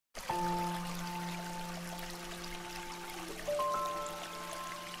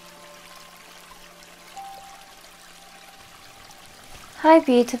Hi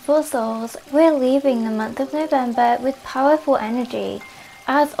beautiful souls, we're leaving the month of November with powerful energy,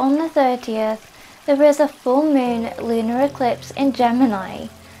 as on the 30th there is a full moon lunar eclipse in Gemini.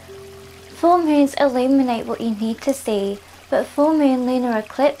 Full moons illuminate what you need to see, but full moon lunar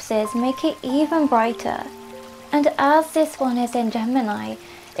eclipses make it even brighter. And as this one is in Gemini,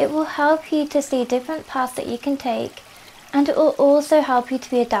 it will help you to see different paths that you can take, and it will also help you to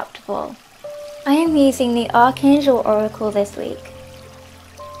be adaptable. I am using the Archangel Oracle this week.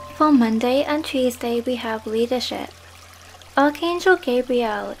 For Monday and Tuesday we have leadership. Archangel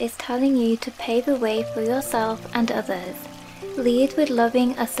Gabriel is telling you to pave the way for yourself and others. Lead with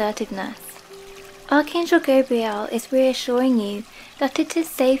loving assertiveness. Archangel Gabriel is reassuring you that it is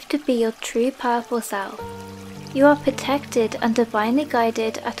safe to be your true powerful self. You are protected and divinely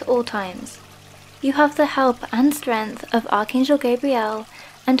guided at all times. You have the help and strength of Archangel Gabriel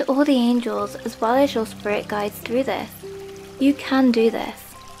and all the angels as well as your spirit guides through this. You can do this.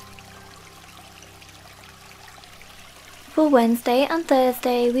 For Wednesday and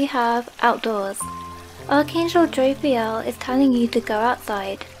Thursday we have outdoors. Archangel Jophiel is telling you to go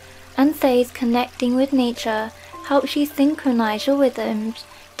outside, and says connecting with nature helps you synchronize your rhythms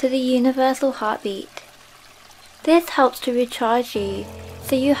to the universal heartbeat. This helps to recharge you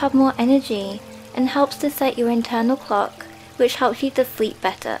so you have more energy and helps to set your internal clock, which helps you to sleep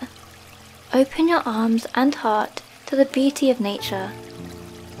better. Open your arms and heart to the beauty of nature.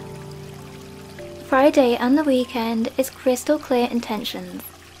 Friday and the weekend is crystal clear intentions.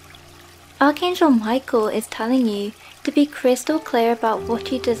 Archangel Michael is telling you to be crystal clear about what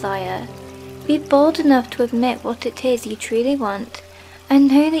you desire. Be bold enough to admit what it is you truly want, and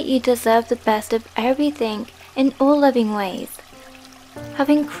know that you deserve the best of everything in all loving ways.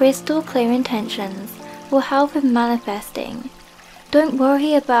 Having crystal clear intentions will help with manifesting. Don't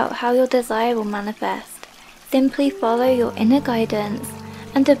worry about how your desire will manifest. Simply follow your inner guidance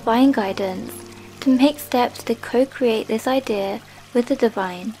and divine guidance to make steps to co-create this idea with the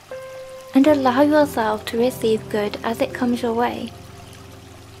divine, and allow yourself to receive good as it comes your way.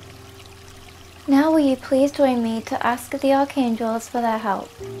 Now will you please join me to ask the archangels for their help.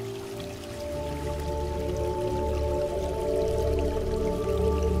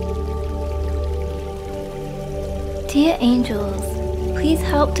 Dear angels, please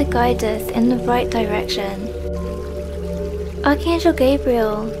help to guide us in the right direction. Archangel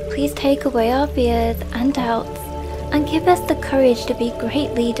Gabriel, please take away our fears and doubts and give us the courage to be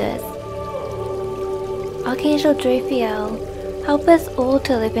great leaders. Archangel Jophiel, help us all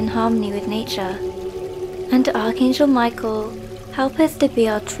to live in harmony with nature. And Archangel Michael, help us to be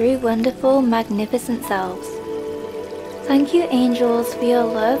our true, wonderful, magnificent selves. Thank you, angels, for your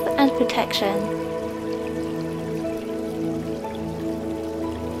love and protection.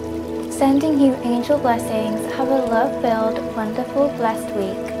 Sending you angel blessings. Have a love-filled, wonderful, blessed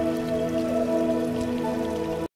week.